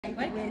And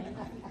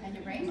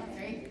your brain?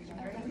 Great.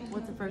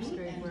 What's the first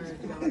grade word?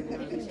 I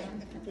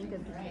think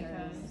of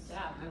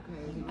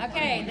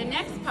Okay, the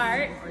next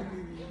part.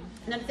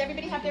 Now, does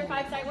everybody have their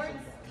 5 sight words?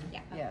 Yeah.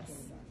 Yes.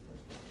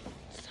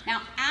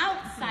 Now,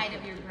 outside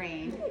of your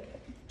brain,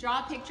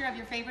 draw a picture of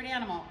your favorite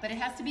animal, but it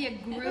has to be a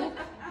group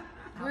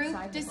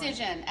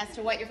decision as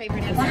to what your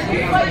favorite animal is.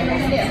 Here's what you're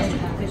going to do.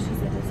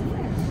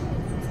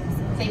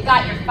 So you've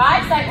got your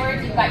 5 sight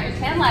words, you've got your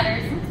 10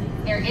 letters.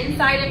 They're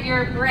inside of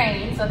your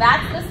brain, so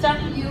that's the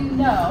stuff you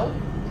know,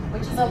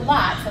 which is a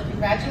lot, so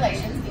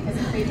congratulations, because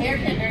in pre-K or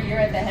kinder, you're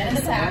at the head of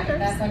the pack,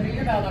 that's under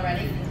your belt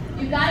already.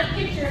 You've got a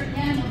picture of the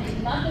animal that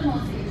you love the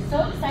most, that you're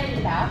so excited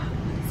about.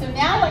 So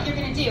now what you're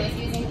going to do is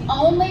using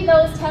only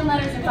those 10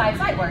 letters and 5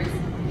 sight words,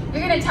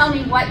 you're going to tell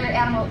me what your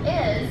animal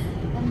is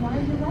and why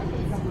you like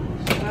it so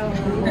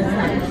much.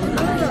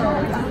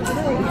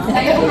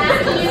 Now you have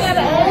to use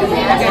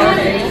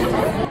only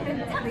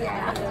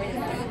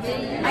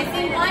I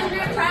see one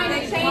group trying to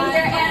change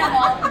their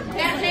animal.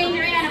 Can't change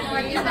your animal.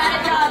 If you've got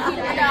a dog,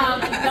 keep your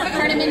dog. Don't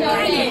turn him into a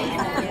pig.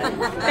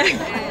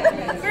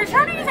 We're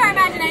trying to use our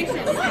imagination.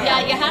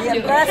 Yeah, you have to.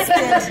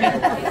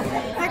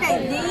 Okay,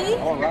 D.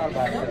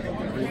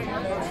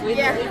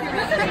 Yeah. Do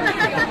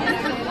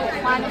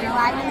you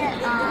like it?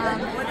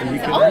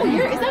 Oh,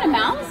 is that a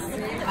mouse?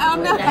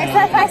 No, it's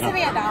supposed to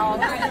be a dog.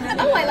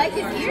 Oh, I like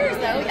his ears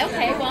though.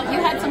 Okay, well, if you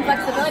had some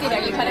flexibility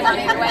there, you could have gone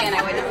either way and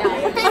I wouldn't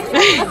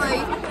have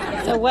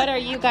known. So what are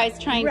you guys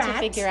trying to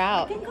figure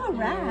out? I think a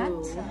rat.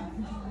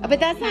 But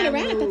that's not a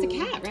rat, that's a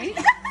cat, right?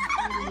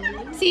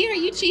 See, are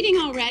you cheating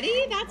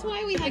already? That's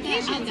why we have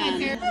vacation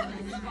done.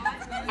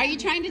 Are you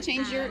trying to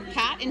change your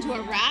cat into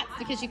a rat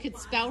because you could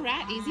spell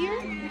rat easier?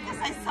 Because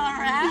I saw a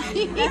rat.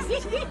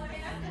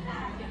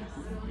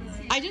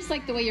 I just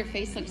like the way your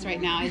face looks right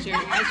now as your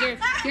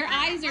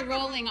eyes are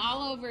rolling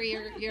all over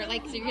your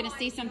like, so you're gonna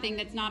see something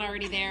that's not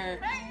already there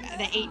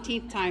the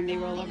 18th time they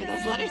roll over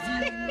those letters.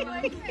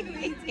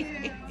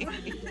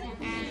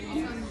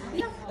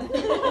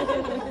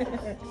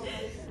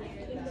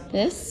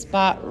 This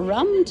brought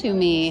rum to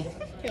me.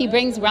 He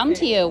brings rum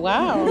to you.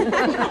 Wow.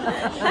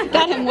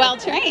 Got him well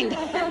trained. Is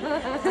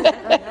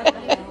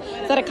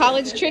that a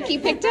college trick he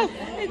picked up?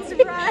 It's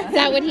right. Is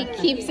that what he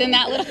keeps in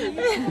that little?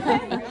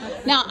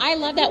 Now, I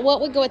love that. What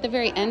would go at the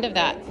very end of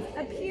that?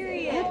 A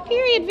period. A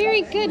period.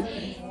 Very good.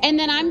 And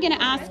then I'm going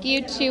to ask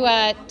you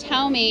to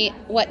tell me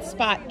what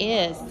Spot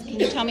is. Can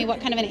you tell me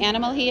what kind of an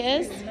animal he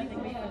is?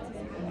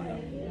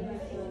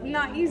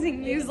 Not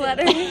using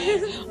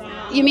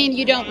newsletters. You mean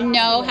you don't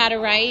know how to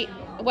write?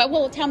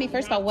 Well, tell me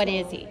first of all, what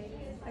is he?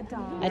 A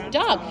dog. A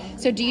dog.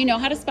 So do you know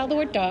how to spell the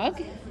word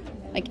dog?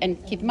 And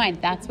keep in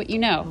mind, that's what you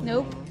know.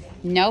 Nope.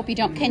 Nope, you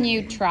don't. Can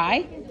you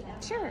try?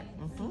 Sure.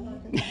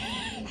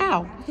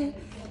 How?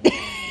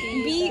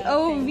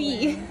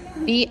 B-O-V.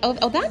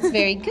 Oh, that's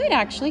very good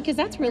actually, because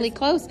that's really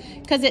close.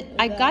 Because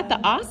I got the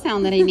ah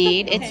sound that I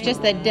need. It's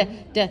just the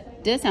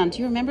d sound. Do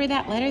you remember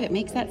that letter that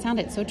makes that sound?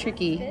 It's so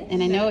tricky,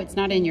 and I know it's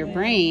not in your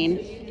brain.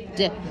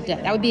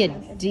 That would be a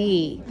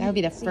D. That would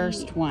be the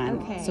first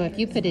one. Okay. So if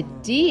you put a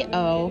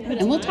D-O,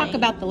 and we'll talk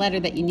about the letter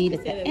that you need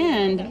at the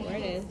end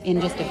in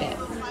just a bit.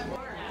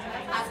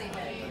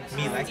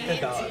 Me like the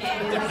dog.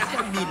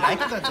 Me like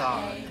the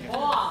dog.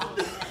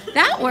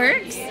 That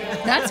works.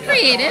 That's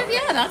creative.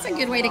 Yeah, that's a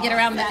good way to get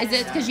around that. Is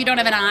it because you don't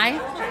have an eye?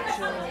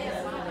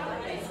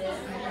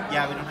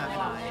 Yeah, we don't have an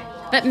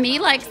eye. But me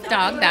likes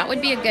dog. That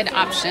would be a good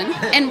option.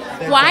 And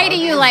why do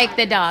you like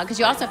the dog? Because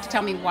you also have to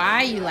tell me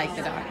why you like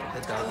the dog.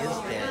 The dog is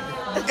dead.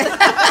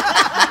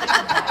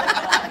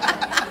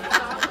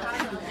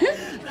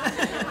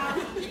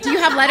 Do you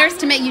have letters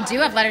to make? You do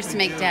have letters to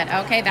make dead.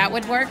 Okay, that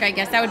would work. I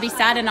guess that would be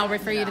sad, and I'll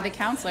refer you to the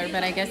counselor.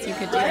 But I guess you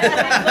could do that.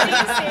 What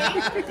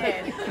did you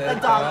say? The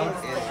dog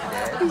is dead.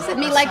 You said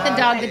me like the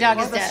dog is dead.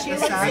 The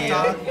sad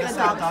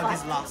dog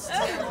is lost.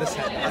 The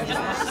sad dog is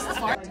lost.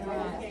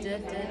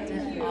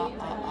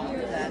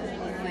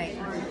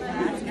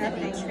 That's gonna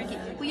be tricky.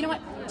 Well, you know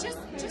what? Just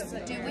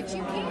do what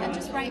you can.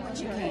 Just write what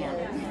you can.